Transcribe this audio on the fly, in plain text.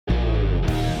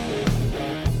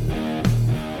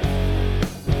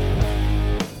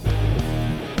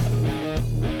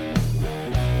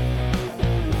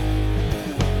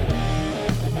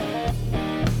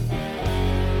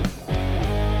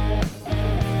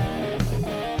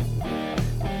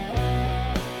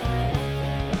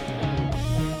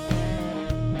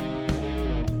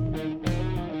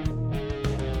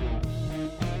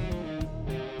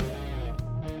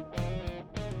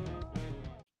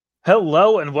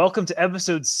Hello and welcome to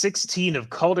episode 16 of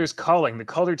Calder's Calling, the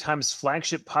Calder Times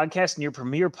flagship podcast and your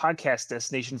premier podcast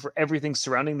destination for everything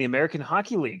surrounding the American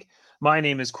Hockey League. My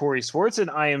name is Corey Swartz and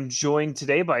I am joined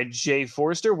today by Jay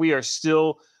Forrester. We are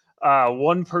still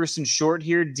one person short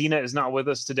here. Dina is not with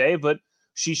us today, but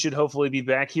she should hopefully be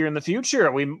back here in the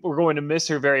future. We're going to miss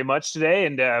her very much today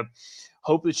and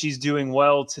hope that she's doing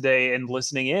well today and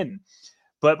listening in.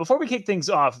 But before we kick things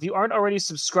off, if you aren't already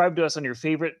subscribed to us on your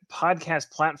favorite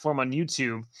podcast platform on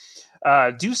YouTube,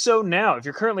 do so now. If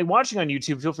you're currently watching on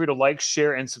YouTube, feel free to like,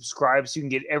 share, and subscribe so you can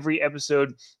get every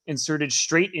episode inserted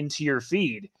straight into your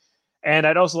feed. And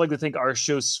I'd also like to thank our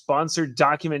show's sponsor,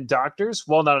 Document Doctors.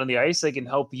 While not on the ice, they can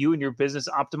help you and your business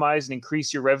optimize and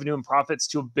increase your revenue and profits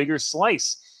to a bigger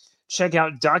slice. Check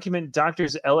out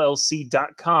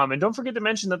documentdoctorsllc.com. And don't forget to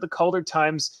mention that the Calder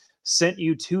Times sent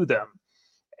you to them.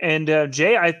 And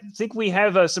Jay, I think we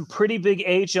have some pretty big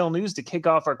AHL news to kick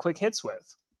off our quick hits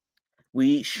with.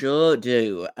 We sure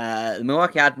do. The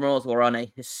Milwaukee Admirals were on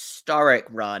a historic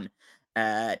run,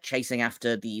 chasing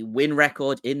after the win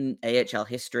record in AHL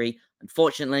history.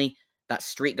 Unfortunately, that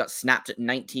streak got snapped at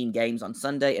 19 games on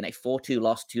Sunday in a 4-2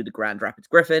 loss to the Grand Rapids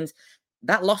Griffins.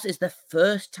 That loss is the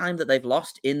first time that they've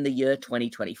lost in the year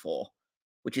 2024,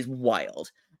 which is wild.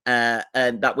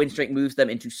 And that win streak moves them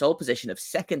into sole position of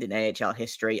second in AHL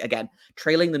history, again,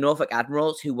 trailing the Norfolk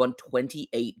Admirals, who won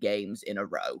 28 games in a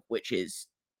row, which is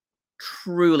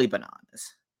truly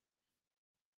bananas.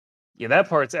 Yeah, that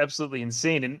part's absolutely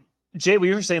insane. And Jay,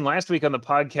 we were saying last week on the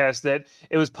podcast that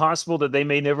it was possible that they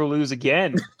may never lose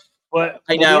again. But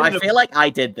I know, I feel like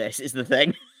I did this, is the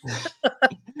thing.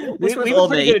 This was all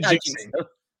me.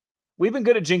 We've been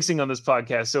good at jinxing on this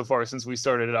podcast so far since we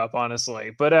started it up,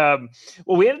 honestly. But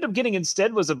what we ended up getting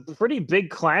instead was a pretty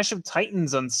big clash of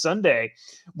titans on Sunday,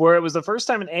 where it was the first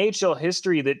time in AHL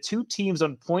history that two teams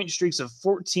on point streaks of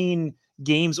 14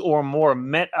 games or more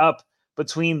met up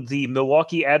between the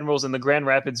Milwaukee Admirals and the Grand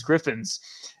Rapids Griffins.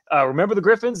 Remember the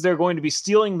Griffins? They're going to be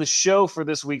stealing the show for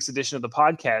this week's edition of the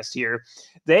podcast here.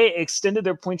 They extended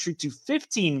their point streak to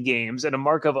 15 games at a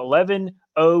mark of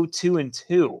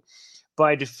 11-0-2-2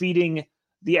 by defeating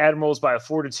the Admirals by a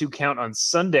 4-2 count on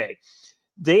Sunday.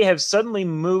 They have suddenly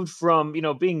moved from,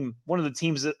 being one of the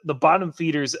teams, the bottom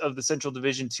feeders of the Central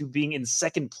Division, to being in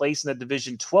second place in that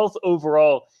division, 12th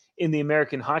overall in the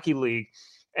American Hockey League.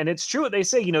 And it's true what they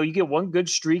say, you get one good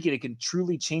streak and it can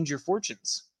truly change your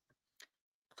fortunes.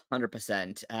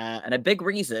 100%. And a big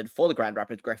reason for the Grand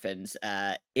Rapids Griffins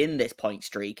in this point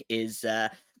streak is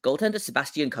goaltender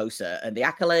Sebastian Kosa, and the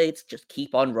accolades just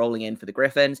keep on rolling in for the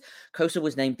Griffins. Kosa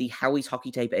was named the Howie's Hockey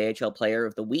Tape AHL Player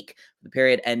of the Week for the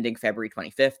period ending February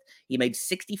 25th. He made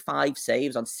 65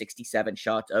 saves on 67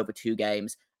 shots over 2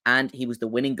 games, and he was the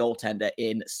winning goaltender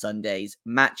in Sunday's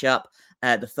matchup.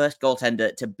 The first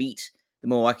goaltender to beat the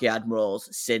Milwaukee Admirals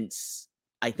since,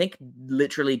 I think,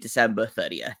 literally December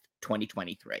 30th,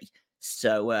 2023.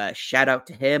 So shout out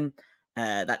to him.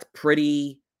 That's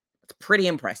pretty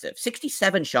impressive.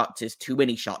 67 shots is too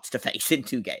many shots to face in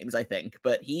 2 games, I think,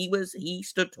 but he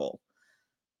stood tall.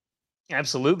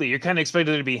 Absolutely. You're kind of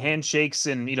expected there to be handshakes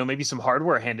and, maybe some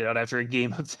hardware handed out after a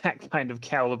game of that kind of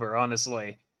caliber,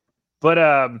 honestly.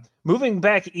 But moving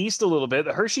back east a little bit,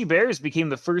 the Hershey Bears became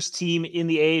the first team in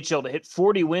the AHL to hit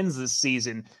 40 wins this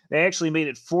season. They actually made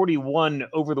it 41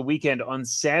 over the weekend on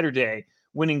Saturday,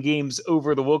 winning games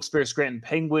over the Wilkes-Barre-Scranton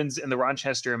Penguins and the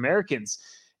Rochester Americans.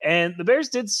 And the Bears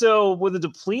did so with a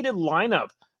depleted lineup.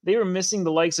 They were missing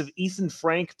the likes of Ethan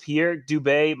Frank, Pierre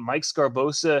Dubé, Mike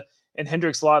Scarbosa, and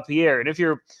Hendrix LaPierre. And if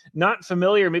you're not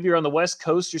familiar, maybe you're on the West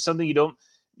Coast or something, you don't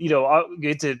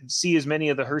get to see as many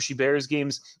of the Hershey Bears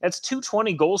games. That's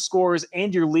 220 goal scorers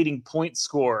and your leading point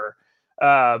scorer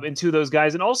in 2 of those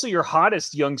guys. And also your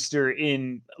hottest youngster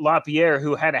in LaPierre,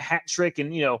 who had a hat trick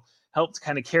and, helped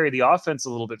kind of carry the offense a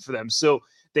little bit for them. So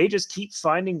they just keep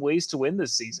finding ways to win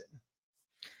this season.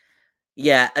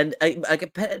 Yeah, and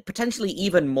potentially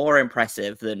even more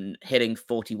impressive than hitting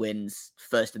 40 wins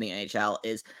first in the AHL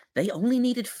is they only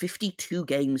needed 52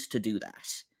 games to do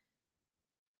that.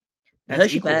 The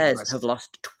Hershey Bears have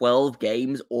lost 12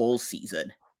 games all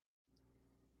season.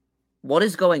 What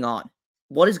is going on?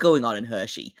 What is going on in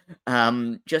Hershey?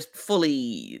 Just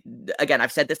fully, again,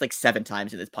 I've said this like 7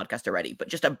 times in this podcast already, but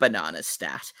just a banana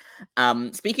stat.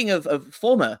 Speaking of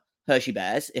former Hershey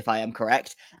Bears, if I am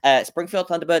correct, Springfield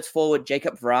Thunderbirds forward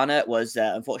Jacob Vrana was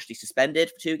unfortunately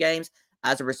suspended for 2 games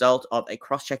as a result of a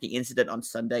cross-checking incident on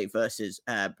Sunday versus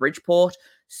Bridgeport.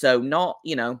 So not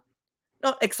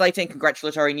exciting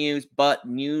congratulatory news, but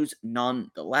news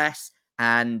nonetheless.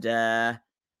 And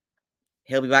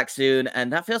he'll be back soon,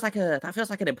 and that feels like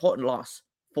an important loss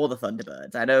for the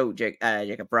Thunderbirds. I know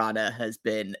Jacob Brana has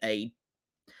been a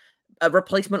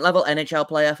replacement level NHL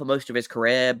player for most of his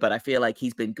career, but I feel like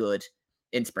he's been good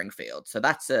in Springfield. So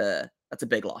that's a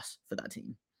big loss for that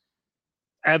team.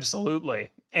 Absolutely.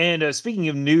 And speaking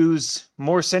of news,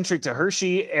 more centric to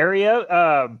Hershey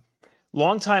area,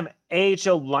 longtime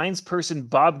AHL linesperson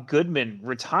Bob Goodman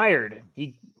retired.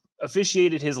 He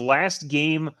officiated his last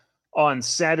game on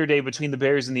Saturday between the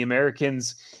Bears and the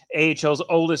Americans. AHL's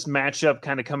oldest matchup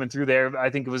kind of coming through there. I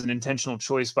think it was an intentional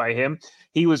choice by him.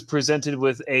 He was presented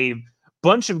with a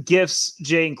bunch of gifts,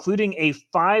 Jay, including a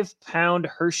 5-pound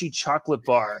Hershey chocolate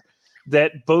bar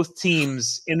that both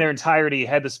teams in their entirety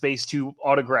had the space to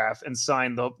autograph and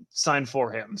sign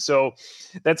for him. So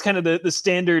that's kind of the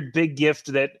standard big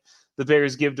gift that the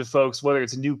Bears give to folks, whether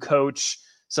it's a new coach,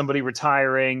 somebody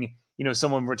retiring,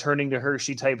 someone returning to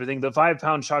Hershey type of thing. The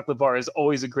 5-pound chocolate bar is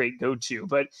always a great go-to.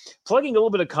 But plugging a little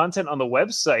bit of content on the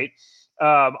website,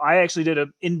 I actually did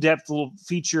an in-depth little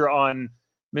feature on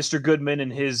Mr. Goodman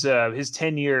and his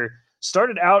tenure.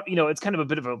 Started out, it's kind of a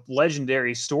bit of a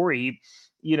legendary story.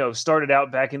 Started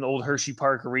out back in the old Hershey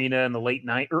Park Arena in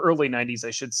the early 90s,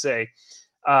 I should say.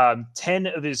 10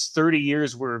 of his 30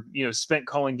 years were, spent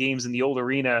calling games in the old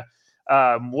arena.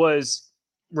 Was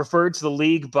referred to the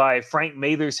league by Frank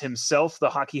Mathers himself, the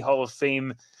Hockey Hall of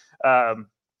Fame,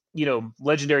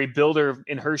 legendary builder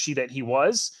in Hershey that he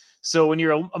was. So when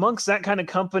you're amongst that kind of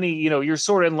company, you're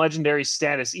sort of in legendary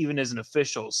status, even as an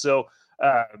official. So,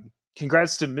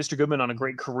 congrats to Mr. Goodman on a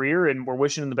great career, and we're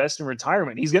wishing him the best in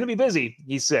retirement. He's going to be busy,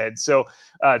 he said. So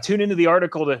tune into the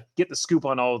article to get the scoop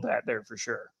on all of that there for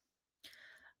sure.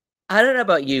 I don't know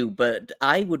about you, but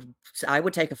I would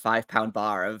take a 5-pound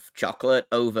bar of chocolate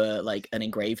over like an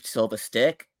engraved silver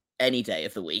stick any day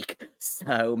of the week.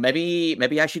 So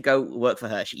maybe I should go work for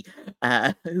Hershey.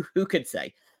 Who could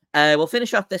say? We'll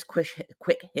finish off this quick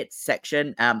hits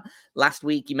section. Last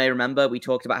week, you may remember, we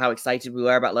talked about how excited we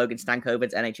were about Logan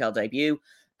Stankoven's NHL debut.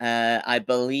 I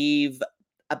believe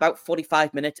about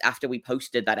 45 minutes after we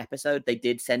posted that episode, they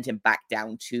did send him back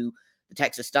down to the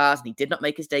Texas Stars, and he did not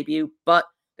make his debut, but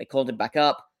they called him back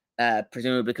up,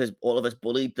 presumably because all of us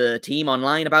bullied the team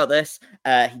online about this.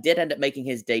 He did end up making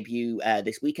his debut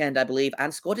this weekend, I believe,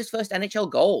 and scored his first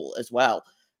NHL goal as well.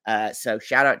 So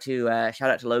shout out to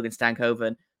Logan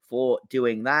Stankoven for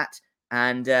doing that,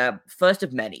 and first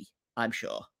of many, I'm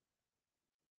sure.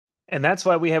 And that's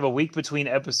why we have a week between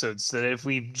episodes, so that if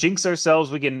we jinx ourselves,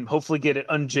 we can hopefully get it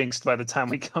unjinxed by the time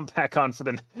we come back on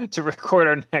to record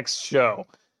our next show.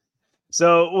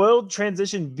 So we'll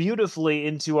transition beautifully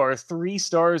into our 3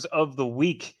 stars of the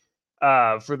week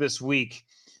for this week.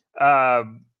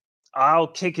 I'll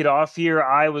kick it off here.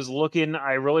 I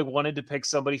really wanted to pick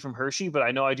somebody from Hershey, but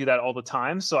I know I do that all the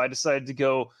time. So I decided to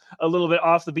go a little bit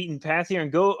off the beaten path here and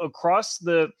go across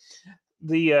the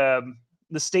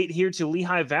state here to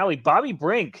Lehigh Valley. Bobby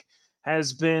Brink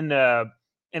has been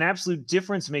an absolute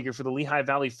difference maker for the Lehigh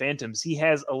Valley Phantoms. He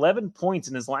has 11 points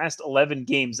in his last 11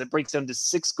 games. That breaks down to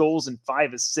 6 goals and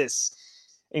 5 assists,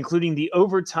 including the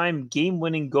overtime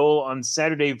game-winning goal on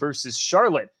Saturday versus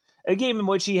Charlotte, a game in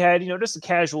which he had, just a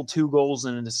casual 2 goals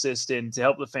and an assist in to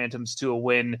help the Phantoms to a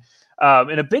win.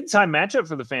 And a big-time matchup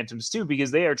for the Phantoms, too,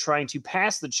 because they are trying to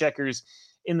pass the Checkers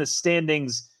in the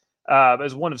standings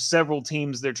as one of several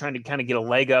teams they're trying to kind of get a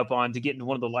leg up on to get into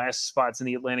one of the last spots in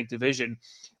the Atlantic Division.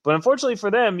 But unfortunately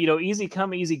for them, easy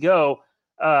come, easy go.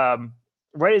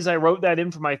 Right as I wrote that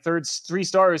in for my 3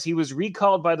 stars, he was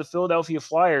recalled by the Philadelphia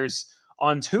Flyers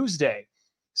on Tuesday.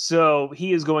 So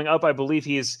he is going up. I believe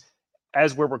he is,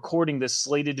 as we're recording this,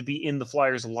 slated to be in the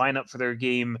Flyers lineup for their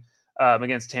game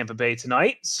against Tampa Bay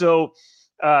tonight. So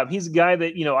he's a guy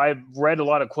that, I've read a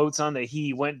lot of quotes on, that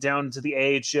he went down to the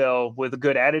AHL with a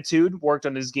good attitude, worked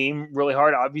on his game really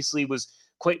hard, obviously was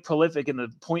quite prolific in the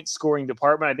point scoring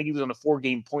department. I think he was on a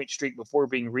 4-game point streak before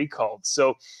being recalled.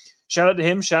 So shout out to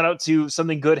him. Shout out to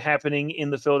something good happening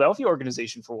in the Philadelphia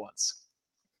organization for once.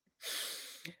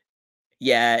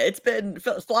 Yeah, it's been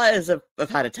Flyers have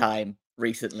had a time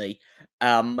recently.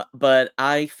 But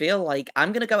I feel like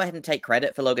I'm going to go ahead and take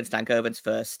credit for Logan Stankoven's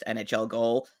first NHL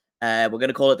goal. We're going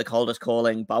to call it the Calder's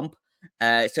calling bump.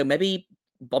 So maybe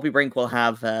Bobby Brink will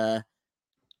have a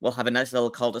nice little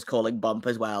Calder's calling bump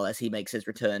as well as he makes his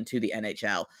return to the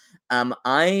NHL.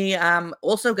 I am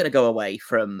also going to go away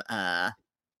from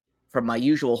my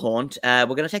usual haunt. We're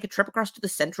going to take a trip across to the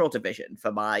Central Division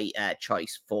for my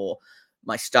choice for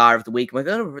my star of the week. We're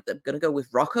going to go with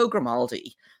Rocco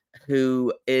Grimaldi,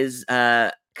 who is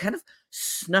kind of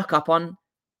snuck up on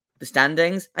the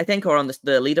standings, I think, or on the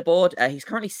leaderboard. He's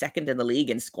currently second in the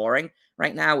league in scoring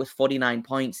right now with 49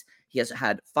 points. He has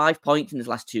had 5 points in his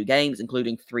last 2 games,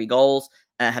 including 3 goals.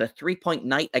 had a 3-point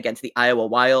night against the Iowa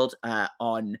Wild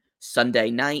on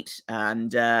Sunday night,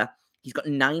 and he's got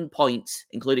 9 points,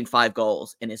 including 5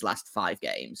 goals in his last 5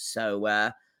 games.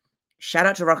 So shout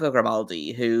out to Rocco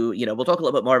Grimaldi, who, we'll talk a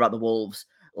little bit more about the Wolves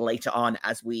later on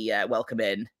as we welcome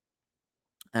in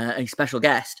a special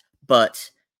guest. But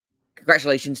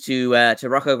congratulations to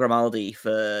Rocco Grimaldi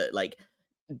for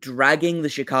dragging the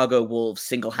Chicago Wolves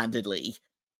single-handedly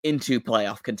into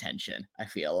playoff contention, I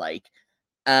feel like.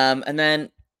 And then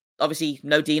obviously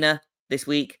no Dina this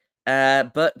week,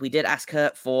 but we did ask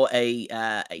her for a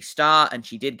star, and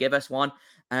she did give us one.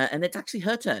 And it's actually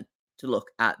her turn to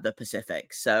look at the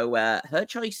Pacific. So her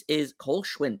choice is Cole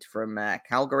Schwindt from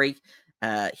Calgary.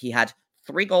 He had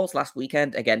 3 goals last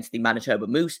weekend against the Manitoba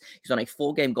Moose. He's on a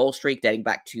 4-game goal streak dating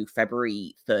back to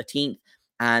February 13th.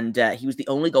 And he was the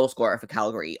only goal scorer for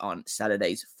Calgary on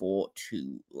Saturday's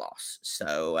 4-2 loss.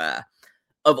 So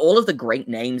of all of the great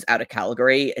names out of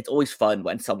Calgary, it's always fun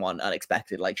when someone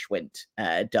unexpected like Schwindt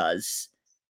does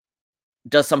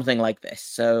something like this.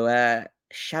 So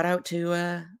shout out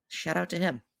to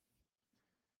him.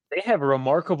 They have a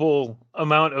remarkable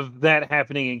amount of that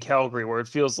happening in Calgary, where it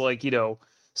feels like,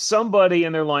 somebody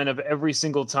in their lineup every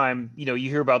single time, you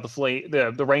hear about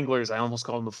the Wranglers. I almost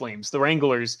call them the Flames. The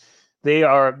Wranglers, they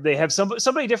have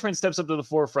somebody different steps up to the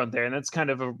forefront there, and that's kind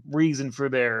of a reason for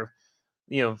their,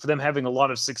 for them having a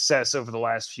lot of success over the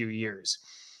last few years.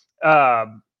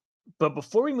 But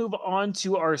before we move on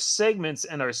to our segments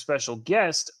and our special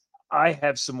guest, I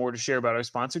have some more to share about our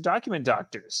sponsor, Document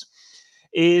Doctors.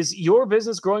 Is your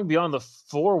business growing beyond the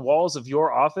 4 walls of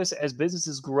your office? As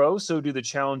businesses grow, so do the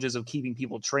challenges of keeping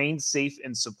people trained, safe,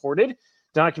 and supported.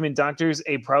 Document Doctors,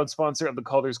 a proud sponsor of the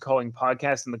Calder's Calling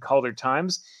podcast and the Calder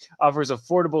Times, offers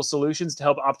affordable solutions to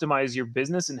help optimize your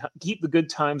business and keep the good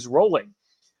times rolling.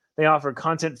 They offer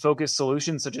content-focused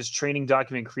solutions such as training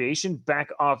document creation, back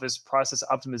office process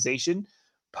optimization,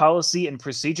 policy and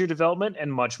procedure development,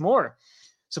 and much more.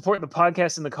 Support the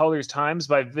podcast and the Calder's Times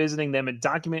by visiting them at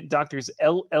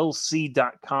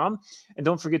documentdoctorsllc.com. And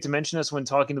don't forget to mention us when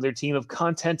talking to their team of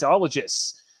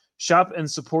contentologists. Shop and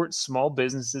support small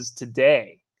businesses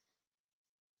today.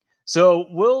 So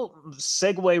we'll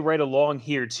segue right along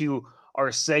here to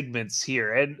our segments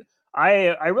here. And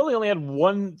I really only had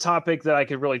one topic that I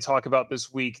could really talk about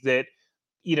this week that,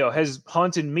 has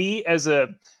haunted me as a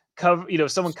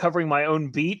someone covering my own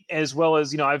beat, as well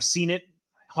as, I've seen it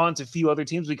haunt a few other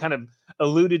teams. We kind of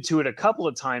alluded to it a couple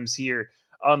of times here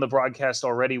on the broadcast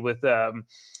already with,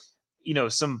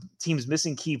 some teams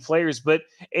missing key players, but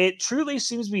it truly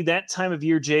seems to be that time of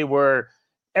year, Jay, where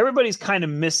everybody's kind of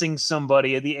missing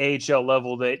somebody at the AHL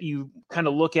level that you kind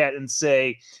of look at and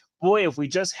say, boy, if we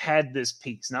just had this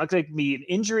piece. Now, it can be an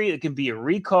injury, it can be a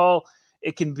recall,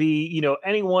 it can be,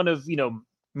 any one of,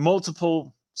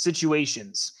 multiple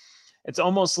situations. It's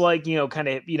almost like, we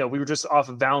were just off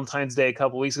of Valentine's Day a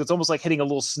couple of weeks ago. It's almost like hitting a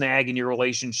little snag in your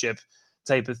relationship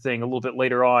type of thing a little bit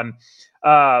later on.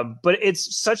 But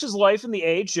it's such as life in the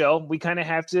AHL. We kind of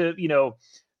have to,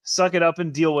 suck it up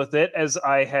and deal with it, as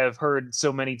I have heard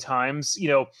so many times.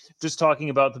 Just talking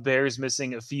about the Bears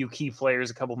missing a few key players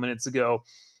a couple minutes ago.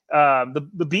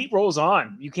 The beat rolls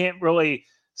on. You can't really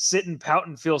sit and pout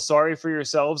and feel sorry for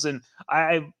yourselves. And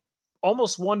I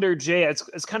almost wonder, Jay,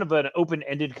 it's kind of an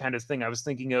open-ended kind of thing I was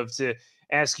thinking of to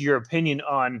ask your opinion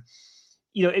on,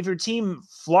 if your team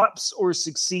flops or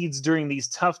succeeds during these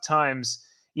tough times,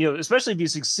 especially if you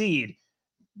succeed,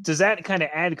 does that kind of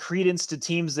add credence to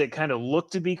teams that kind of look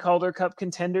to be Calder Cup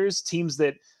contenders, teams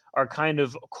that are kind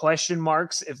of question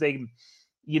marks if they,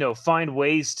 find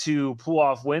ways to pull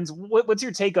off wins? What's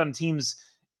your take on teams?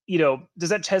 Does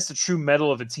that test the true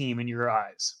mettle of a team in your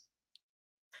eyes?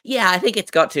 Yeah, I think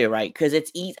it's got to, right? Because it's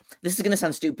easy. This is going to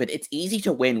sound stupid. It's easy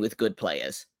to win with good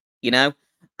players, And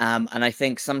I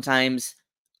think sometimes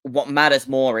what matters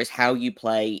more is how you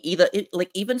play.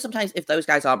 Even sometimes if those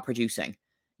guys aren't producing,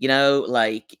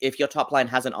 if your top line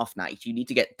has an off night, you need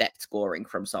to get depth scoring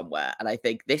from somewhere. And I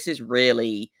think this is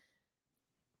really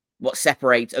what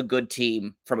separates a good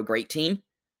team from a great team.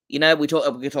 We talked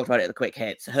about it at the quick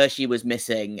hits. Hershey was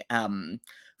missing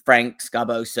Frank,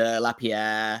 Scarbosa,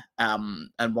 Lapierre,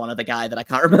 and one other guy that I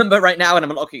can't remember right now, and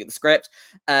I'm looking at the script.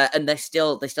 And they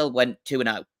still went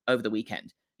 2-0 over the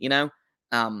weekend.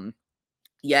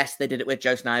 Yes, they did it with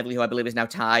Joe Snively, who I believe is now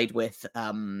tied with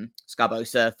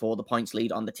Scarbosa for the points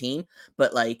lead on the team.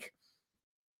 But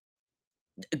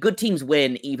good teams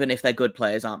win even if their good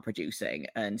players aren't producing.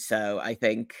 And so I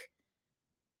think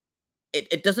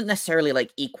it doesn't necessarily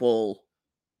equal,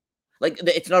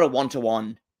 it's not a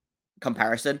 1-to-1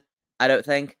 comparison, I don't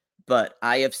think. But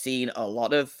I have seen a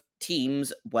lot of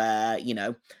teams where,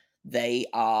 they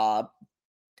are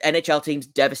NHL teams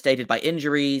devastated by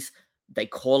injuries, they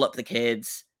call up the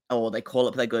kids or they call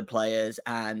up their good players,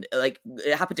 and like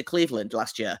it happened to Cleveland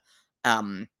last year.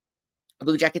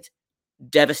 Blue Jackets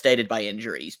devastated by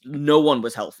injuries. No one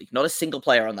was healthy. Not a single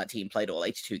player on that team played all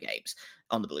 82 games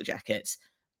on the Blue Jackets,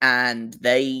 and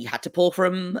they had to pull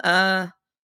from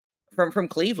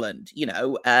Cleveland.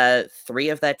 Three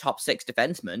of their top six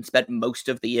defensemen spent most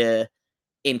of the year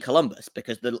in Columbus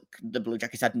because the Blue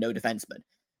Jackets had no defensemen.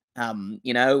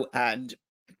 And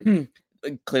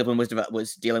Cleveland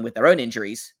was dealing with their own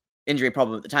injury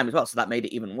problem at the time as well, so that made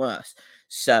it even worse.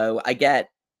 So I get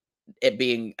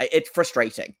it's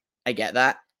frustrating. I get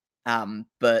that.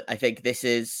 But I think this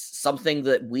is something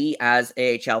that we as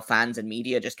AHL fans and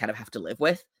media just kind of have to live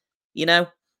with, you know?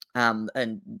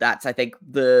 And that's, I think,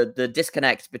 the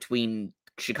disconnect between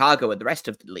Chicago and the rest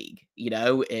of the league,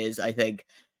 is I think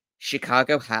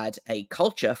Chicago had a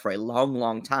culture for a long,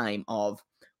 long time of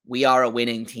we are a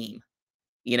winning team.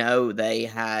 They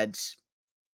had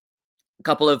a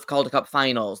couple of Calder Cup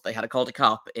finals. They had a Calder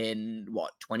Cup in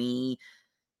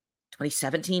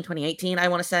 2017, 2018, I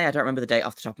want to say. I don't remember the date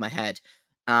off the top of my head.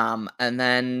 And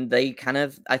then they kind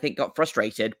of, I think, got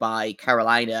frustrated by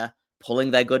Carolina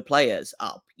pulling their good players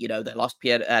up. They lost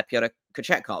Pyotr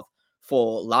Kochetkov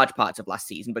for large parts of last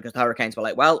season because the Hurricanes were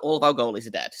like, well, all of our goalies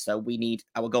are dead, so we need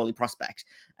our goalie prospect.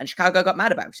 And Chicago got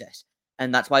mad about it.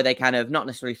 And that's why they kind of not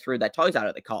necessarily threw their toys out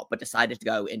of the cot, but decided to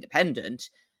go independent.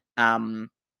 And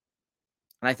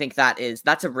I think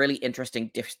that's a really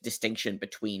interesting distinction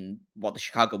between what the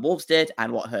Chicago Wolves did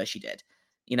and what Hershey did,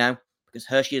 because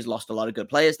Hershey has lost a lot of good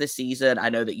players this season. I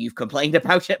know that you've complained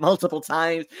about it multiple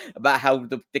times, about how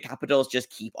the Capitals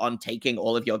just keep on taking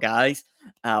all of your guys.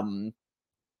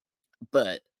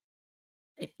 But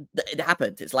it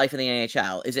happens. It's life in the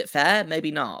AHL. Is it fair?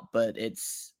 Maybe not, but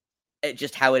it's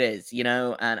just how it is,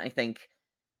 and I think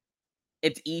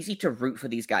it's easy to root for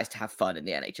these guys to have fun in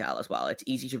the NHL as well. It's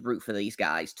easy to root for these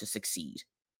guys to succeed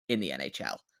in the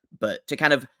NHL. But to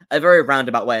kind of a very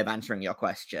roundabout way of answering your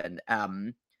question,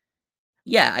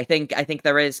 yeah, I think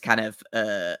there is kind of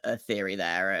a theory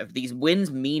there of these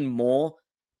wins mean more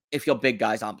if your big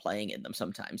guys aren't playing in them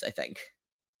sometimes, I think.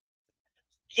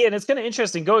 Yeah, and it's kind of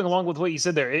interesting going along with what you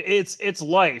said there. It's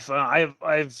life.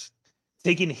 I've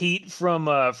taken heat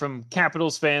from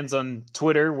Capitals fans on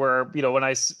Twitter, where when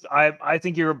I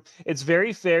think it's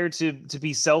very fair to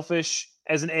be selfish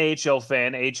as an AHL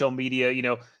fan, AHL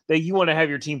media. That you want to have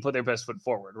your team put their best foot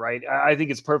forward, right? I think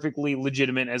it's perfectly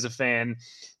legitimate as a fan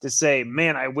to say,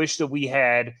 man, I wish that we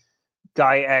had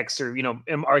guy X, or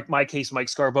in my case, Mike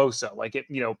Scarbosa. Like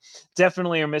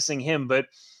definitely are missing him, but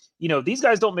these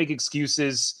guys don't make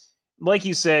excuses. Like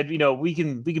you said, we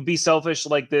can be selfish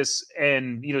like this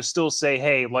and still say,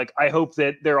 hey, like I hope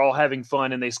that they're all having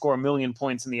fun and they score 1,000,000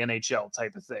 points in the NHL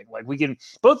type of thing. Like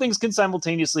both things can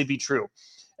simultaneously be true.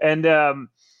 And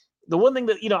the one thing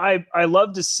that I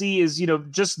love to see is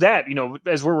just that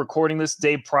as we're recording this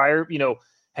day prior,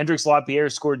 Hendrix Lapierre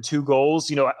scored 2 goals.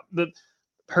 The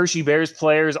Hershey Bears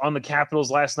players on the Capitals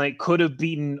last night could have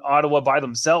beaten Ottawa by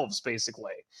themselves,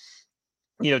 basically.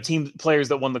 Team players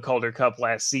that won the Calder Cup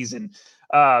last season.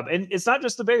 And it's not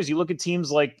just the Bears. You look at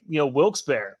teams like,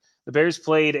 Wilkes-Barre. The Bears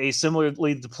played a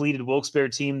similarly depleted Wilkes-Barre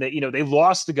team that, they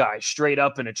lost a guy straight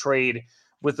up in a trade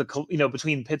with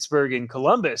between Pittsburgh and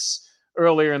Columbus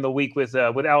earlier in the week with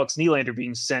Alex Nylander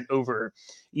being sent over.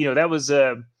 That was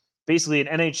basically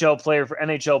an NHL player for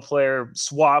NHL player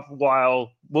swap, while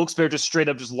Wilkes-Barre just straight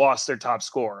up just lost their top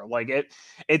scorer. Like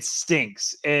it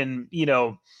stinks. And,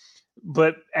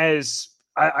 but as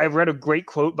I read a great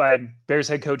quote by Bears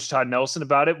head coach Todd Nelson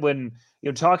about it when,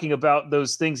 talking about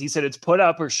those things. He said, it's put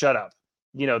up or shut up,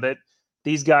 that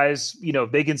these guys,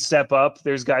 they can step up.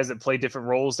 There's guys that play different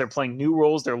roles. They're playing new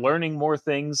roles. They're learning more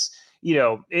things.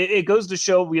 It goes to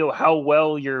show, how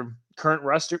well your current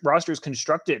roster is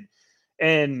constructed.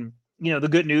 And, the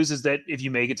good news is that if you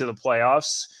make it to the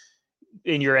playoffs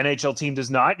and your NHL team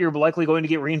does not, you're likely going to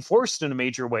get reinforced in a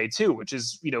major way too, which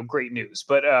is, great news.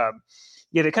 But,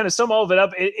 yeah, to kind of sum all of it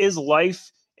up, it is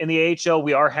life in the AHL.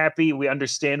 We are happy. We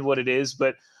understand what it is,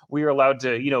 but we are allowed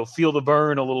to, feel the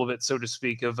burn a little bit, so to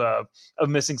speak, of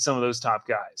missing some of those top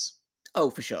guys.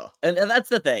 Oh, for sure. And that's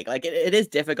the thing. Like, it is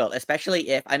difficult, especially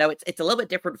if I know it's a little bit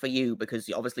different for you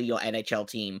because obviously your NHL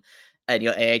team and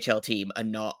your AHL team are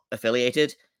not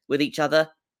affiliated with each other.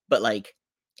 But like,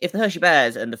 if the Hershey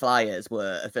Bears and the Flyers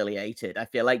were affiliated, I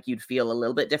feel like you'd feel a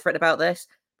little bit different about this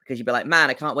because you'd be like, man,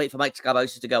 I can't wait for Mike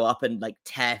Scarbosa to go up and like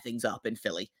tear things up in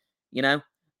Philly,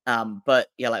 But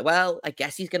you're like, well, I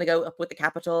guess he's going to go up with the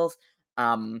Capitals.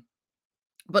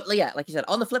 But yeah, like you said,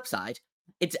 on the flip side,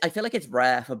 I feel like it's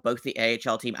rare for both the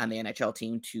AHL team and the NHL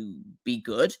team to be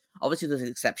good. Obviously, there's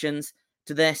exceptions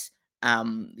to this.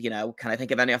 Can I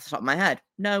think of any off the top of my head?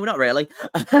 No, not really.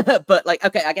 But like,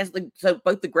 okay, I guess so.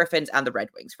 Both the Griffins and the Red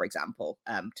Wings, for example,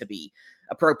 to be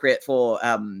appropriate for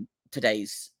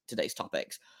today's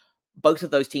topics, both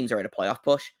of those teams are in a playoff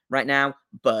push right now.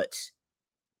 But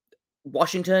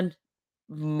Washington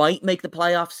might make the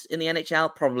playoffs in the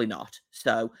NHL, probably not.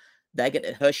 So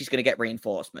Hershey's going to get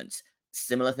reinforcements.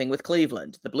 Similar thing with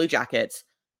Cleveland. The Blue Jackets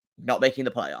not making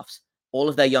the playoffs. All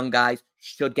of their young guys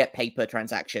should get paper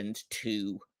transactions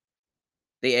to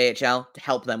the AHL to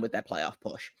help them with their playoff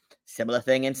push. Similar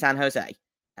thing in San Jose.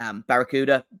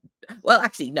 Barracuda. Well,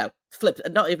 actually, no. Flip.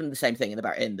 Not even the same thing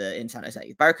in San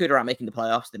Jose. Barracuda aren't making the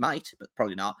playoffs. They might, but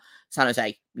probably not. San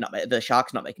Jose, not the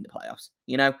Sharks not making the playoffs.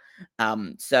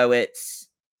 So it's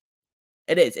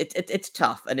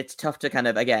tough, and it's tough to kind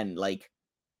of again like.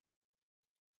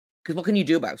 Because what can you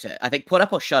do about it? I think put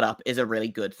up or shut up is a really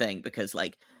good thing because,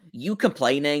 like, you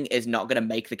complaining is not going to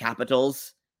make the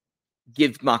Capitals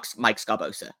give Mike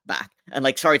Scarbosa back. And,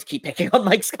 like, sorry to keep picking on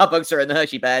Mike Scarbosa and the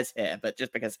Hershey Bears here, but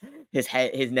just because his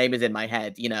name is in my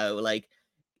head, like,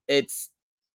 it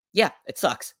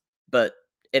sucks, but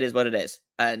it is what it is.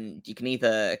 And you can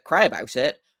either cry about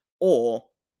it or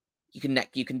you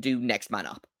can do next man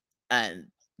up. And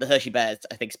the Hershey Bears,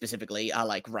 I think specifically, are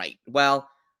like, right, well,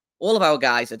 all of our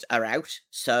guys are out,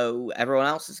 so everyone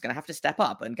else is going to have to step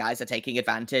up, and guys are taking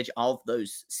advantage of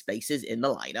those spaces in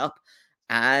the lineup,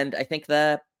 and I think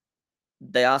they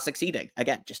are succeeding.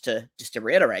 Again, just to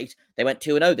reiterate, they went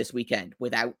 2-0 this weekend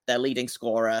without their leading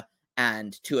scorer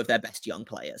and two of their best young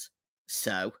players.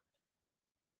 So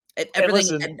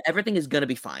everything is going to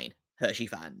be fine, Hershey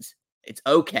fans. It's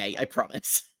okay, I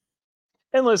promise.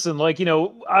 And listen, like,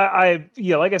 like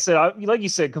I said, like you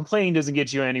said, complaining doesn't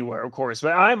get you anywhere, of course,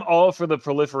 but I'm all for the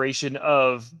proliferation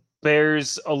of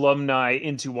Bears alumni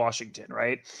into Washington,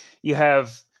 right? You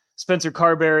have Spencer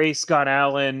Carberry, Scott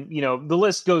Allen, the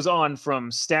list goes on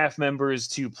from staff members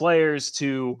to players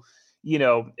to,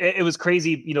 it was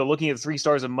crazy, looking at 3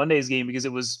 stars of Monday's game because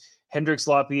it was Hendrix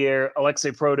Lapierre,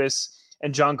 Alexei Protas,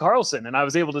 and John Carlson. And I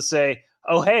was able to say,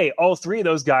 oh, hey, all 3 of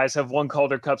those guys have won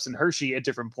Calder Cups and Hershey at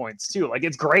different points too. Like,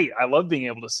 it's great. I love being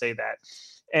able to say that.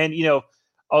 And,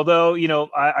 although,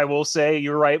 I will say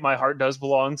you're right. My heart does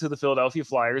belong to the Philadelphia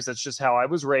Flyers. That's just how I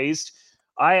was raised.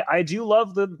 I do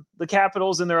love the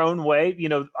Capitals in their own way.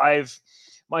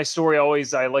 My story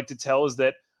always I like to tell is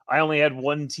that I only had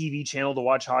one TV channel to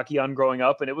watch hockey on growing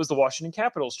up, and it was the Washington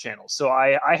Capitals channel. So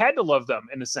I had to love them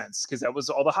in a sense because that was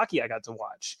all the hockey I got to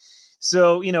watch.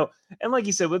 So, and like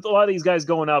you said, with a lot of these guys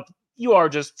going up, you are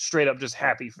just straight up just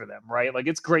happy for them, right? Like,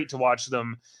 it's great to watch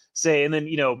them say, and then,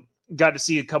 got to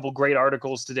see a couple great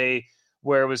articles today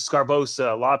where it was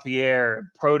Scarbosa,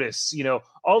 LaPierre, Protus,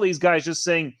 all these guys just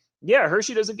saying, yeah,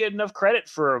 Hershey doesn't get enough credit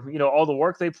for, all the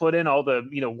work they put in, all the,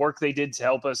 work they did to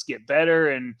help us get better.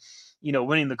 And,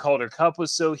 winning the Calder Cup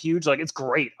was so huge. Like, it's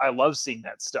great. I love seeing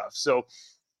that stuff. So,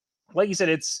 like you said,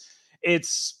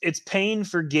 it's pain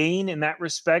for gain in that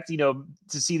respect, to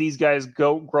see these guys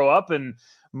grow up and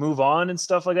move on and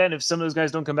stuff like that. And if some of those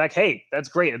guys don't come back, hey, that's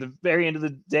great. At the very end of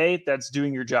the day, that's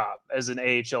doing your job as an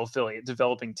AHL affiliate,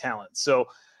 developing talent. So,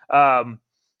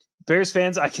 Bears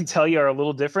fans, I can tell you, are a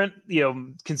little different,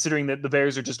 considering that the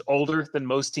Bears are just older than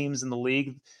most teams in the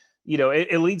league.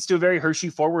 It leads to a very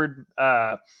Hershey forward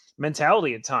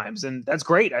mentality at times. And that's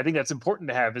great. I think that's important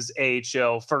to have as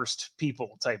AHL first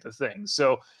people type of thing.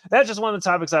 So that's just one of the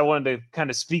topics I wanted to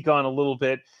kind of speak on a little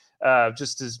bit,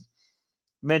 just to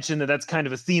mention that that's kind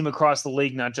of a theme across the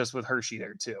league, not just with Hershey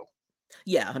there too.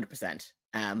 Yeah, 100%.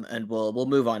 And we'll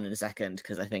move on in a second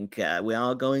because I think we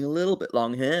are going a little bit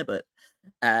long here, but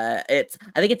I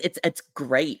think it's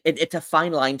great. It's a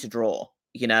fine line to draw,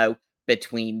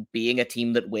 between being a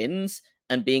team that wins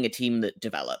and being a team that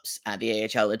develops. And the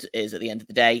AHL is, at the end of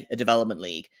the day, a development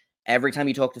league. Every time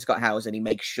you talk to Scott Housen, he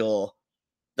makes sure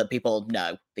that people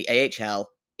know the AHL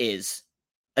is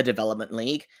a development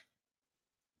league.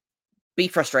 Be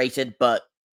frustrated, but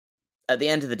at the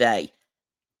end of the day,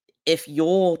 if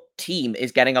your team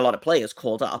is getting a lot of players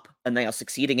called up and they are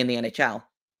succeeding in the NHL,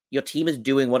 your team is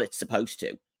doing what it's supposed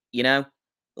to,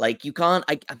 Like, you can't,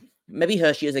 maybe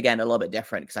Hershey is, again, a little bit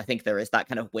different because I think there is that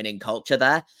kind of winning culture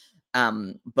there.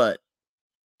 But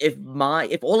if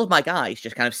all of my guys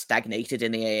just kind of stagnated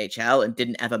in the AHL and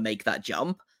didn't ever make that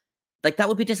jump, like, that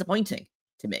would be disappointing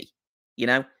to me,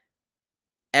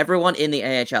 Everyone in the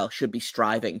AHL should be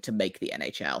striving to make the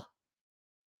NHL.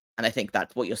 And I think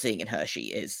that's what you're seeing in Hershey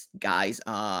is guys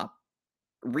are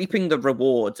reaping the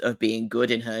rewards of being good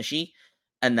in Hershey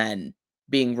and then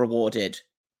being rewarded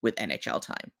with NHL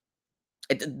time.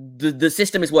 the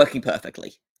system is working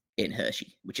perfectly in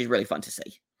Hershey, which is really fun to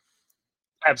see.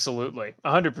 Absolutely,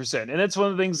 100%. And that's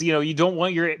one of the things, you don't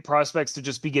want your prospects to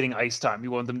just be getting ice time. You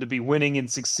want them to be winning and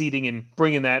succeeding and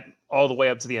bringing that all the way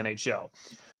up to the NHL.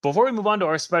 Before we move on to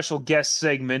our special guest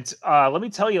segment, let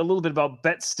me tell you a little bit about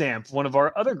BetStamp, one of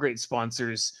our other great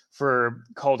sponsors for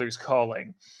Calder's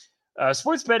Calling.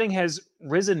 Sports betting has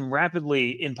risen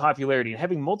rapidly in popularity, and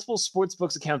having multiple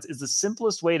sportsbooks accounts is the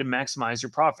simplest way to maximize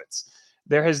your profits.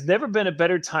 There has never been a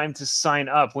better time to sign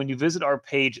up. When you visit our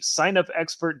page,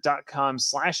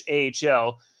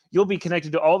 signupexpert.com/AHL, you'll be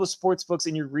connected to all the sportsbooks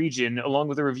in your region, along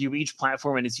with a review of each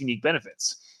platform and its unique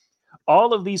benefits.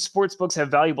 All of these sportsbooks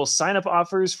have valuable sign-up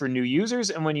offers for new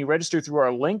users, and when you register through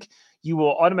our link, you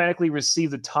will automatically receive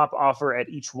the top offer at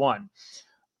each one.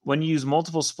 When you use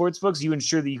multiple sportsbooks, you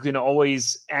ensure that you can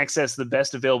always access the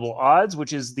best available odds,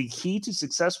 which is the key to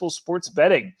successful sports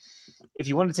betting. If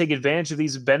you want to take advantage of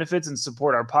these benefits and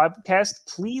support our podcast,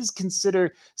 please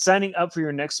consider signing up for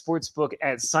your next sportsbook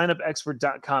at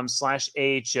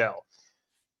signupexpert.com/AHL.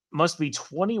 Must be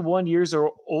 21 years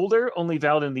or older, only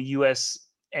valid in the U.S.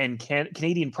 and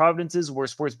Canadian provinces where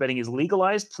sports betting is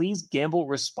legalized. Please gamble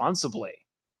responsibly.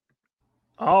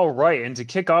 All right. And to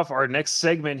kick off our next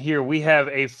segment here, we have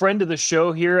a friend of the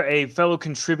show here, a fellow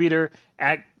contributor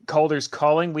at Calder's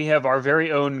Calling. We have our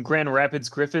very own Grand Rapids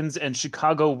Griffins and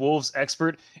Chicago Wolves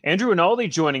expert, Andrew Rinaldi,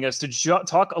 joining us to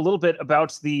talk a little bit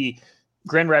about the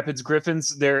Grand Rapids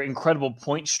Griffins, their incredible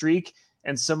point streak,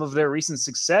 and some of their recent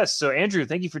success. So, Andrew,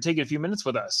 thank you for taking a few minutes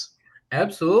with us.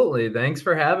 Absolutely. Thanks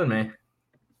for having me.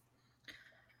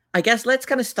 I guess let's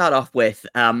kind of start off with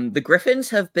the Griffins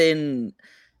have been,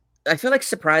 I feel like,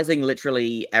 surprising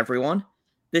literally everyone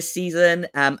this season,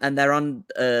 and they're on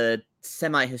a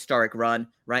semi-historic run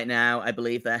right now. I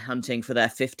believe they're hunting for their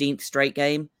 15th straight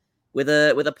game with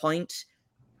a point.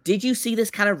 Did you see this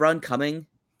kind of run coming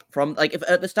from, like, if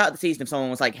at the start of the season, if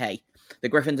someone was like, hey, the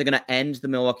Griffins are going to end the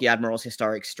Milwaukee Admirals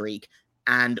historic streak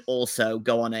and also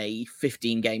go on a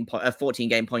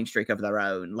 14-game point streak of their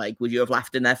own, like, would you have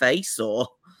laughed in their face? Or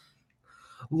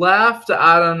laughed?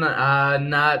 I don't know.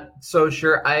 Not so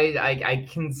sure. I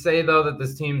can say, though, that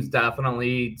this team's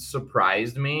definitely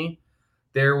surprised me.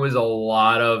 There was a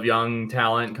lot of young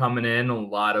talent coming in, a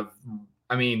lot of,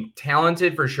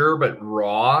 talented for sure, but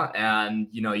raw. And,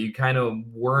 you kind of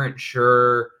weren't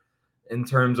sure in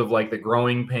terms of like the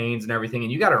growing pains and everything.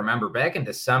 And you got to remember, back in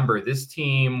December, this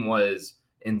team was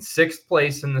in 6th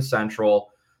place in the Central,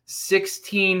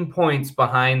 16 points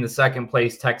behind the 2nd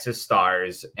place Texas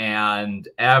Stars. And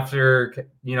after,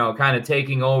 kind of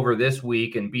taking over this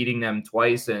week and beating them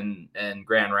twice in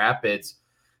Grand Rapids,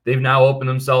 they've now opened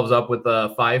themselves up with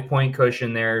a 5-point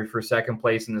cushion there for 2nd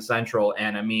place in the Central.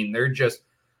 And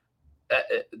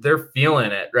they're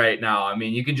feeling it right now.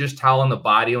 You can just tell in the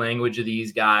body language of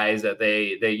these guys that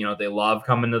they love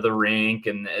coming to the rink.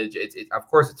 And of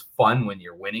course it's fun when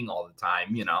you're winning all the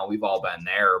time. We've all been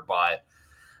there, but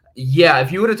yeah,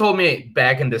 if you would have told me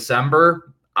back in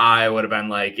December, I would have been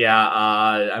like,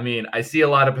 I see a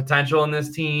lot of potential in this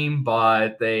team,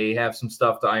 but they have some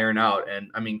stuff to iron out.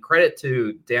 And credit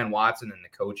to Dan Watson and the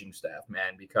coaching staff,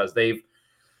 man, because they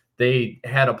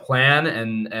had a plan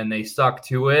and they stuck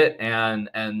to it, and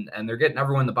they're getting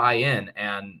everyone to buy in.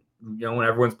 And when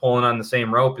everyone's pulling on the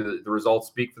same rope, the results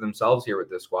speak for themselves here with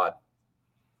this squad.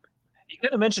 You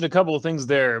kind of mentioned a couple of things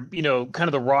there, kind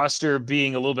of the roster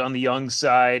being a little bit on the young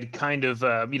side, kind of,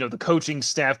 the coaching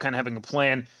staff kind of having a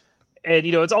plan. And,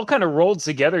 it's all kind of rolled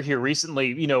together here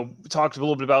recently. Talked a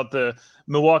little bit about the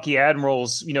Milwaukee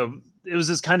Admirals. It was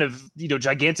this kind of,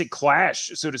 gigantic clash,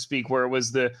 so to speak, where it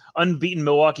was the unbeaten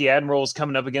Milwaukee Admirals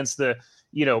coming up against the,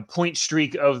 point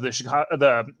streak of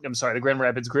the Grand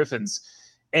Rapids Griffins.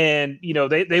 And,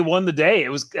 they won the day.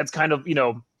 That's kind of,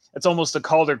 it's almost a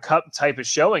Calder Cup type of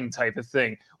showing type of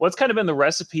thing. What's kind of been the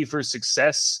recipe for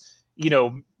success,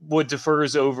 what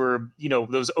differs over,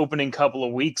 those opening couple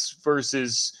of weeks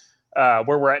versus where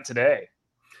we're at today?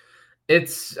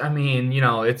 It's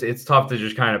tough to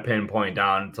just kind of pinpoint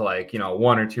down to like,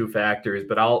 one or two factors,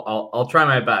 but I'll try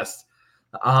my best.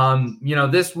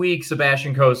 This week,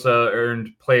 Sebastian Cossa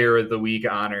earned Player of the Week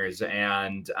honors,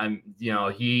 and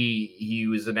he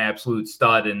was an absolute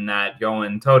stud in that,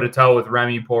 going toe to toe with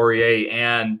Remy Poirier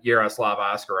and Yaroslav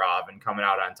Askarov and coming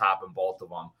out on top in both of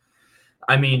them.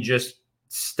 Just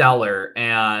stellar.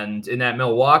 And in that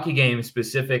Milwaukee game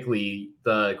specifically,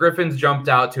 the Griffins jumped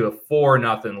out to a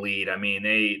 4-0 lead.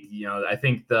 I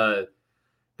think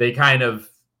they kind of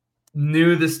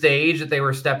knew the stage that they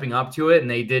were stepping up to it,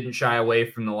 and they didn't shy away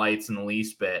from the lights in the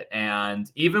least bit. And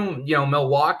even,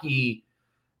 Milwaukee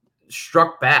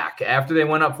struck back after they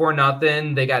went up 4-0.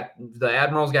 The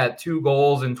Admirals got 2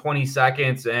 goals in 20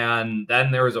 seconds, and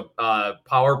then there was a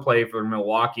power play for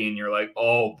Milwaukee, and you're like,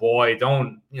 oh boy,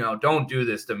 don't do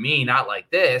this to me, not like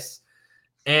this.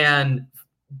 And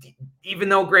even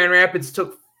though Grand Rapids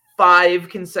took 5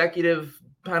 consecutive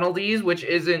penalties, which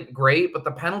isn't great, but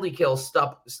the penalty kill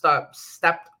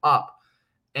stepped up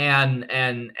and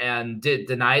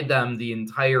denied them the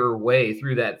entire way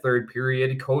through that third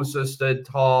period. Kosa stood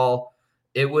tall.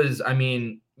 It was, I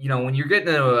mean, when you're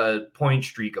getting a point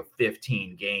streak of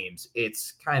 15 games,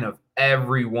 it's kind of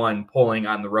everyone pulling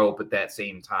on the rope at that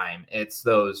same time. It's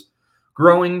those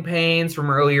growing pains from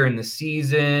earlier in the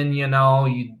season.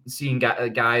 You seeing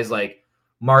guys like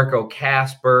Marco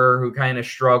Casper, who kind of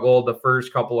struggled the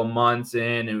first couple of months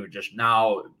in, and who just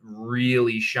now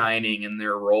really shining in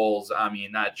their roles. I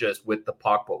mean, not just with the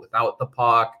puck, but without the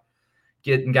puck.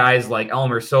 Getting guys like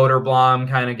Elmer Soderblom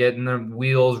kind of getting the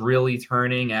wheels really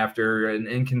turning after an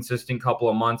inconsistent couple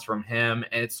of months from him.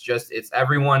 And it's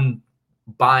everyone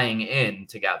buying in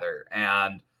together.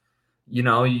 And,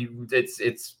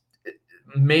 it's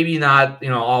maybe not,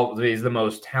 always the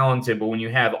most talented, but when you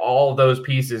have all those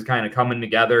pieces kind of coming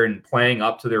together and playing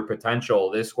up to their potential,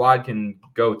 this squad can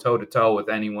go toe to toe with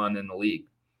anyone in the league.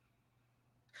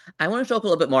 I want to talk a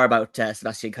little bit more about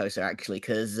Sebastian Kosa, actually,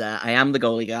 because I am the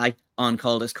goalie guy on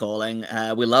Calder's Calling.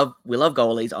 We love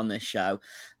goalies on this show.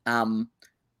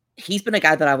 He's been a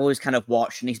guy that I've always kind of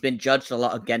watched, and he's been judged a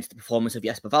lot against the performance of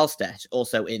Jesper Wallstedt,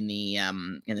 also in the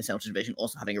Central Division,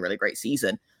 also having a really great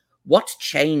season. What's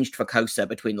changed for Kosa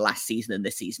between last season and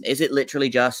this season? Is it literally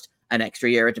just an extra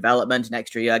year of development, an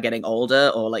extra year getting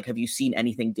older, or have you seen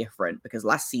anything different? Because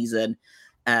last season,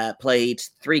 played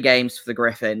 3 games for the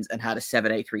Griffins and had a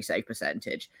 783 save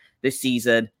percentage. This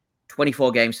season,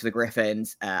 24 games for the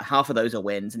Griffins, half of those are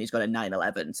wins, and he's got a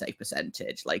 911 save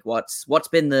percentage. What's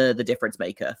been the difference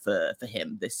maker for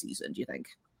him this season, do you think?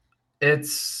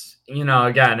 It's,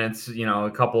 again, it's,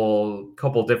 a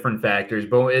couple different factors,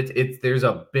 but there's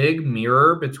a big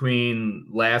mirror between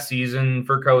last season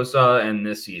for Kosa and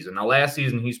this season. Now, last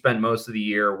season, he spent most of the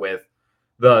year with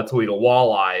the Toledo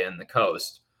Walleye and the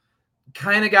Coast.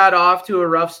 Kind of got off to a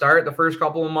rough start the first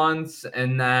couple of months,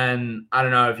 and then I don't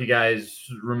know if you guys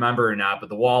remember or not, but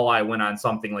the Walleye went on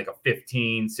something like a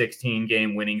 15-16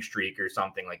 game winning streak or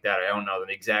something like that. I don't know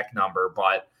the exact number,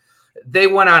 but they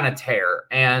went on a tear.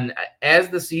 And as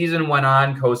the season went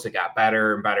on, Kosa got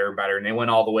better and better and better, and they went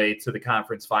all the way to the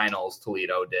conference finals.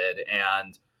 Toledo did,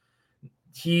 and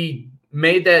he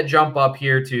made that jump up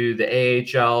here to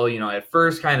the AHL, at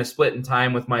first kind of splitting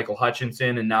time with Michael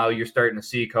Hutchinson, and now you're starting to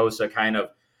see Kosa kind of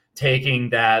taking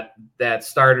that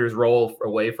starter's role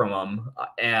away from him.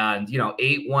 And,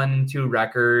 8-1-2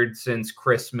 record since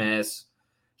Christmas.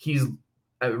 He's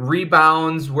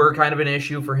rebounds were kind of an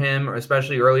issue for him,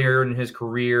 especially earlier in his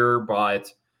career,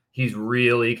 but he's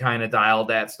really kind of dialed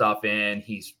that stuff in.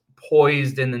 He's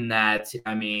poised in the net.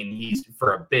 I mean, he's,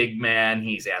 for a big man,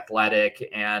 he's athletic,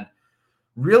 and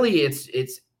really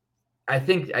I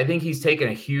think he's taken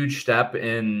a huge step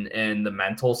in the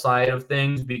mental side of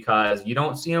things, because you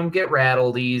don't see him get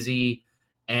rattled easy.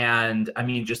 And I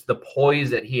mean, just the poise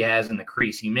that he has in the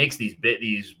crease, he makes these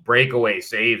breakaway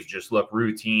saves just look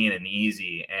routine and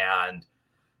easy. And,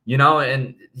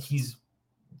 and he's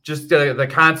just the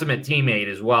consummate teammate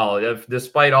as well.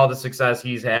 Despite all the success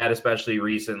he's had, especially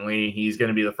recently, he's going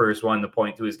to be the first one to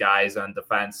point to his guys on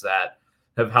defense that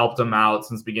have helped him out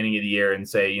since the beginning of the year and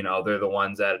say, they're the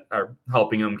ones that are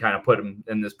helping him kind of put him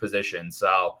in this position.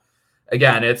 So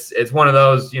again, it's one of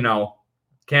those,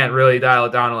 can't really dial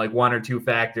it down to like 1 or 2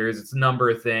 factors. It's a number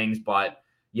of things, but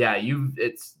yeah,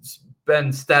 it's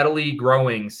been steadily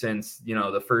growing since,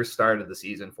 the first start of the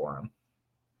season for him.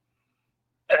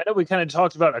 I know we kind of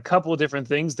talked about a couple of different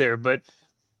things there, but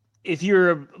if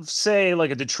you're, say,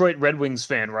 like a Detroit Red Wings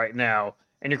fan right now,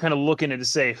 and you're kind of looking at to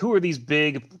say, who are these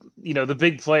big, the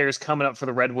big players coming up for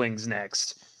the Red Wings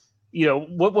next?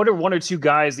 What are 1 or 2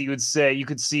 guys that you would say you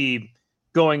could see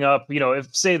going up?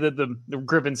 If say that the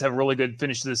Griffins have a really good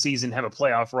finish to the season, have a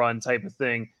playoff run type of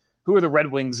thing, who are the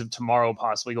Red Wings of tomorrow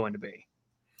possibly going to be?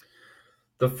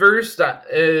 The first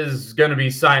is going to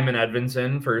be Simon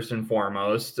Edvinsson, first and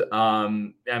foremost. I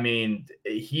mean,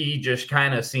 he just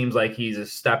kind of seems like he's a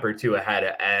step or 2 ahead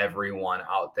of everyone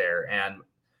out there. And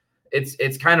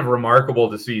it's kind of remarkable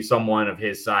to see someone of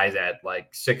his size at like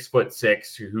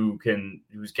 6'6" who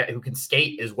can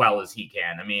skate as well as he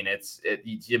can. I mean,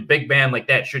 a big man like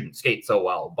that shouldn't skate so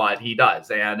well, but he does.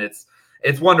 And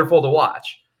it's wonderful to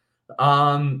watch.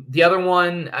 The other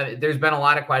one, there's been a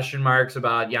lot of question marks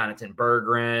about Jonathan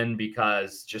Berggren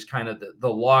because just kind of the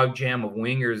log jam of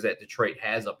wingers that Detroit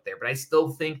has up there. But I still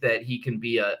think that he can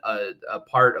be a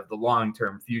part of the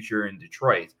long-term future in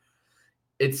Detroit.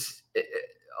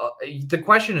 The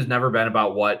question has never been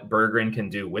about what Berggren can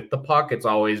do with the puck. It's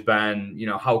always been,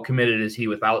 how committed is he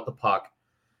without the puck?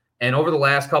 And over the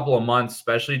last couple of months,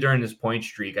 especially during this point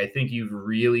streak, I think you've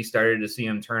really started to see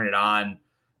him turn it on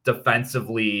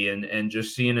defensively and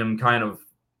just seeing him kind of,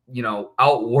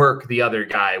 outwork the other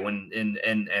guy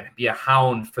and be a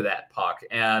hound for that puck.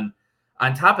 And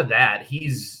on top of that,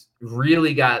 he's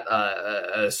really got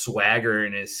a swagger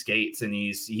in his skates, and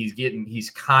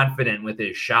he's confident with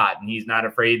his shot, and he's not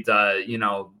afraid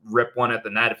to, rip one at the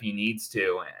net if he needs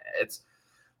to.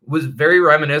 Was very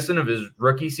reminiscent of his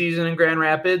rookie season in Grand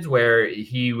Rapids, where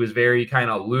he was very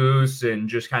kind of loose and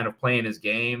just kind of playing his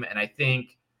game. And I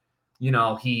think,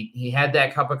 he had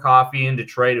that cup of coffee in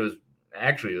Detroit. It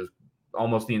was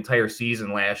almost the entire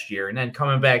season last year. And then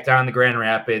coming back down to Grand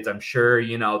Rapids, I'm sure,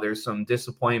 there's some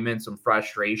disappointment, some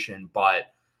frustration, but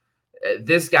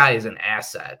this guy is an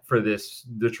asset for this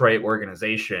Detroit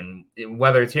organization,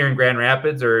 whether it's here in Grand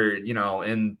Rapids or,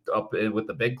 up with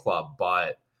the big club.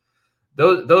 But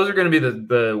those are going to be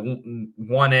the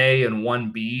 1A and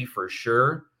 1B for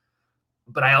sure.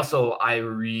 But I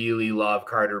really love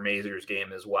Carter Mazur's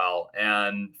game as well.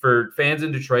 And for fans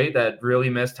in Detroit that really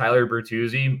miss Tyler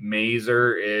Bertuzzi,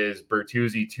 Mazur is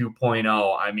Bertuzzi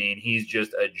 2.0. I mean, he's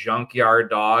just a junkyard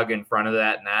dog in front of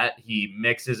that net. He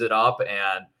mixes it up,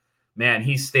 and man,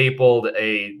 he stapled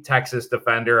a Texas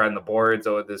defender on the boards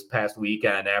over this past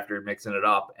weekend after mixing it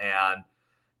up. And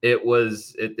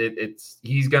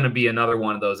he's going to be another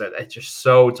one of those that it's just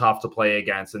so tough to play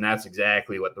against. And that's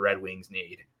exactly what the Red Wings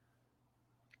need.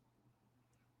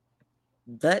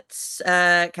 Let's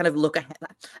kind of look ahead.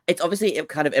 It's obviously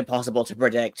kind of impossible to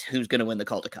predict who's going to win the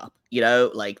Calder Cup.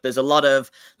 There's a lot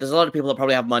of people that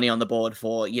probably have money on the board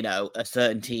for a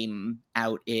certain team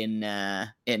out in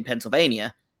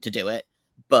Pennsylvania to do it.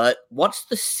 But what's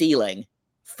the ceiling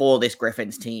for this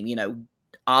Griffins team?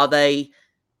 Are they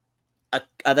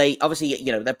obviously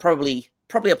they're probably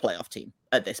a playoff team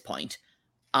at this point?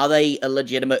 Are they a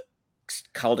legitimate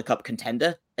Calder Cup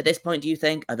contender at this point? Do you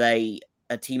think? Are they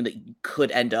a team that could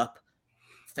end up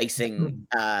facing,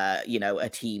 a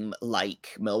team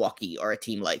like Milwaukee or a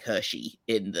team like Hershey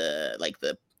in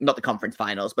not the conference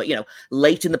finals, but,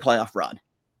 late in the playoff run?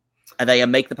 Are they a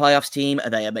make the playoffs team? Are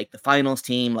they a make the finals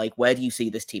team? Where do you see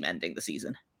this team ending the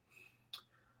season?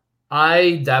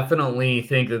 I definitely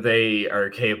think that they are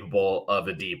capable of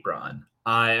a deep run.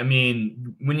 I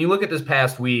mean, when you look at this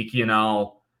past week, you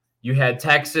had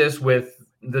Texas with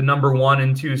the number 1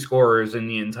 and 2 scorers in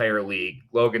the entire league,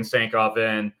 Logan Stankoff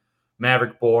and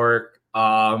Maverick Bourque.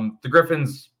 The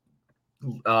Griffins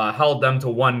held them to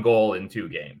 1 goal in 2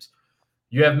 games.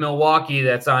 You have Milwaukee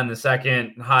that's on the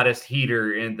second hottest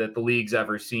heater that the league's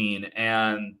ever seen,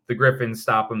 and the Griffins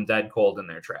stop them dead cold in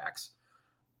their tracks.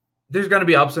 There's going to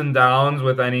be ups and downs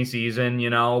with any season,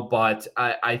 but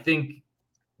I think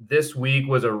this week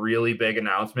was a really big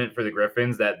announcement for the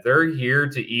Griffins that they're here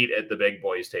to eat at the big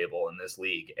boys table in this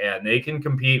league, and they can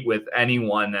compete with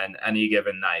anyone on any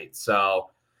given night. So,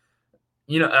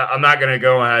 I'm not going to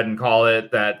go ahead and call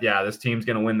it that, this team's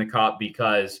going to win the cup,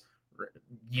 because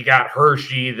you got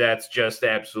Hershey that's just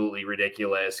absolutely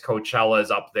ridiculous.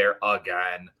 Coachella's up there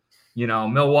again.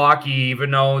 Milwaukee,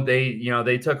 even though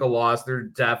they took a loss, they're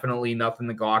definitely nothing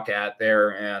to gawk at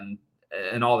there, and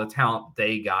all the talent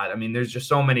they got. I mean, there's just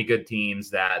so many good teams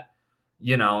that,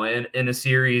 in a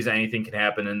series, anything can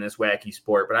happen in this wacky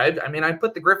sport. But I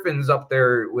put the Griffins up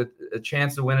there with a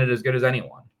chance to win it as good as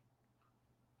anyone.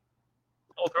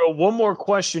 I'll throw one more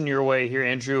question your way here,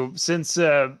 Andrew. Since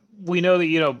we know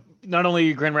that, not only are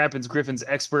you Grand Rapids Griffins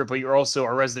expert, but you're also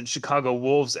a resident Chicago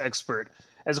Wolves expert.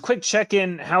 As a quick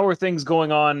check-in, how are things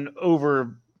going on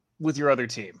over with your other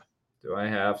team? Do I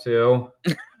have to?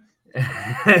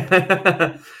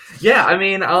 Yeah, I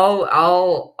mean,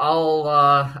 I'll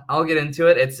get into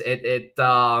it.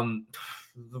 The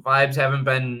vibes haven't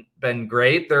been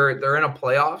great. They're in a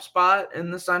playoff spot in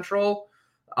the Central.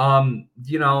 Kind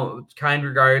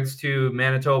regards to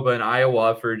Manitoba and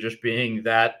Iowa for just being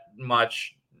that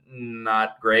much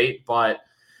not great, but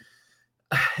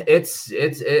it's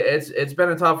been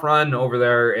a tough run over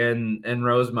there in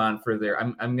Rosemont for their,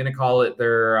 I'm gonna call it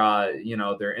their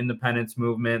their independence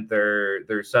movement, their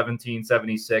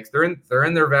 1776. They're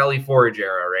in their Valley Forge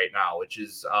era right now, which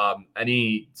is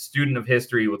any student of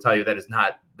history will tell you that is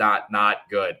not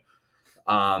good.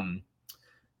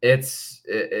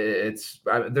 There's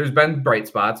been bright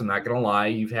spots. I'm not going to lie.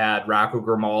 You've had Rocco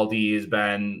Grimaldi has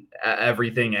been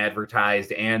everything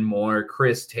advertised and more.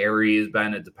 Chris Terry has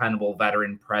been a dependable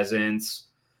veteran presence,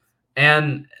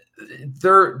 and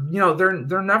they're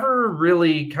never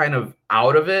really kind of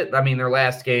out of it. I mean, their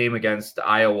last game against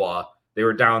Iowa, they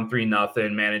were down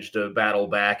 3-0, managed to battle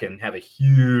back and have a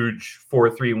huge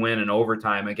 4-3 win in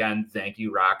overtime. Again, thank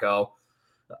you, Rocco.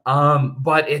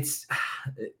 But it's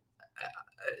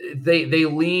they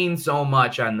lean so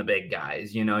much on the big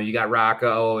guys. You got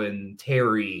Rocco and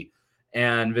Terry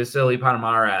and Vasily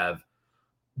Ponomarev,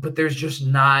 but there's just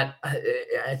not.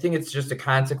 I think it's just a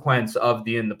consequence of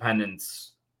the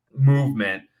independence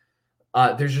movement.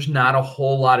 There's just not a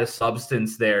whole lot of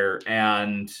substance there,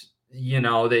 and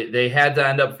they had to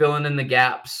end up filling in the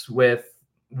gaps with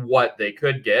what they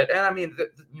could get. And I mean,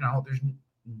 there's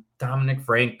Dominic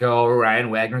Franco, Ryan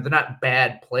Wagner. They're not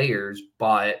bad players,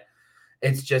 but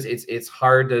it's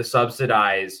hard to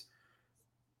subsidize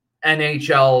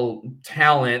NHL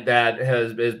talent that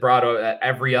is brought out that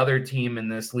every other team in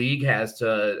this league has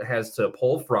to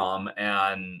pull from,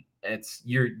 and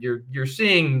you're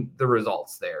seeing the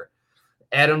results there.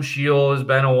 Adam Scheel has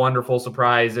been a wonderful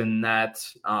surprise in that,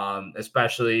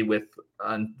 especially with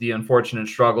the unfortunate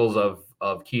struggles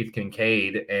of Keith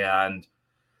Kincaid, and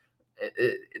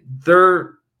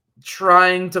they're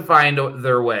trying to find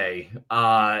their way.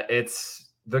 They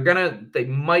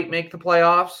might make the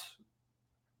playoffs.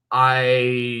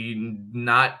 I'm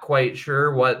not quite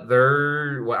sure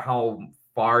how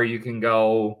far you can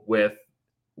go with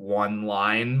one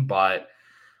line, but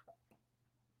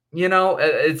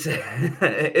it's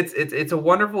it's a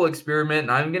wonderful experiment,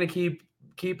 and I'm gonna keep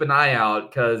an eye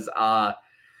out because I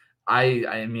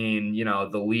mean,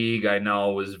 the league I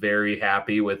know was very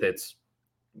happy with its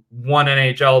one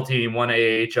NHL team, one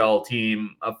AHL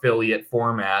team affiliate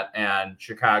format, and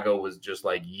Chicago was just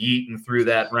like yeeting through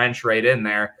that wrench right in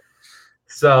there.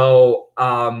 So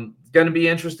it's going to be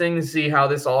interesting to see how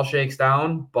this all shakes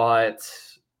down. But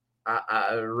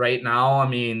right now, I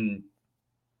mean,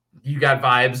 you got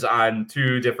vibes on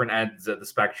two different ends of the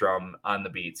spectrum on the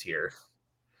beats here.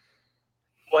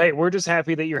 Well, hey, we're just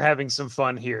happy that you're having some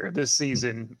fun here this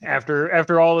season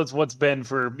after all that's what's been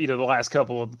for the last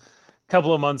couple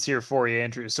of months here for you,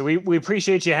 Andrew. So we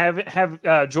appreciate you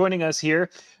joining us here.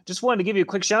 Just wanted to give you a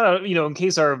quick shout out, in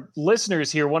case our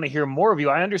listeners here want to hear more of you.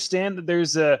 I understand that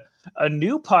there's a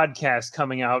new podcast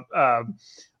coming out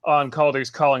on Calder's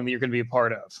Calling that you're going to be a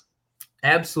part of.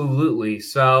 Absolutely.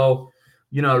 So,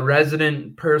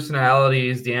 resident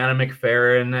personalities Deanna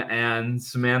McFerrin and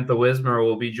Samantha Wismer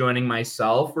will be joining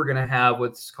myself. We're going to have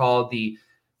what's called the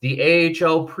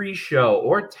AHL pre-show,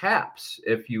 or TAPS,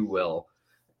 if you will.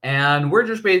 And we're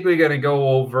just basically going to go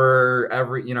over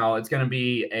it's going to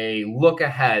be a look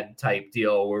ahead type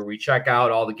deal where we check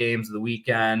out all the games of the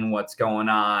weekend, what's going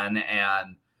on.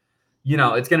 And,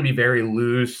 it's going to be very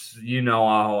loose.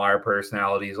 How our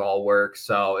personalities all work.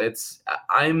 So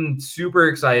I'm super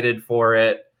excited for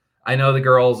it. I know the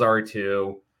girls are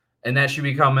too. And that should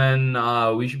be coming.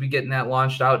 We should be getting that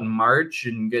launched out in March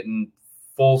and getting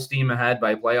full steam ahead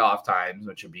by playoff times,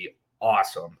 which would be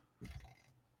awesome.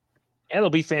 It'll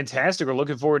be fantastic. We're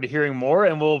looking forward to hearing more,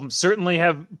 and we'll certainly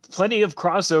have plenty of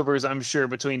crossovers, I'm sure,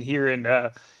 between here and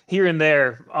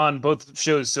there on both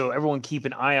shows. So everyone keep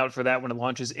an eye out for that when it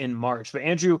launches in March. But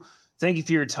Andrew, thank you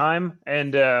for your time,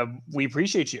 and we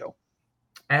appreciate you.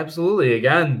 Absolutely.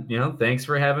 Again, thanks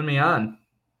for having me on.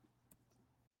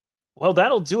 Well,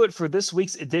 that'll do it for this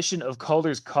week's edition of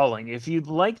Calder's Calling. If you'd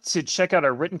like to check out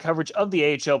our written coverage of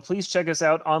the AHL, please check us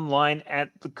out online at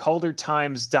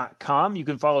thecaldertimes.com. You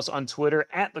can follow us on Twitter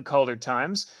at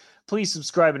thecaldertimes. Please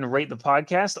subscribe and rate the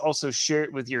podcast. Also share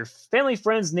it with your family,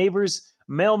 friends, neighbors,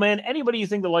 mailman, anybody you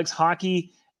think that likes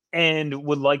hockey and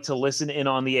would like to listen in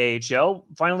on the AHL.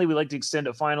 Finally, we'd like to extend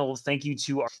a final thank you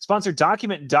to our sponsor,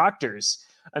 Document Doctors.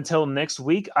 Until next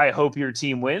week, I hope your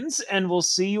team wins, and we'll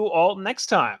see you all next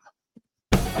time.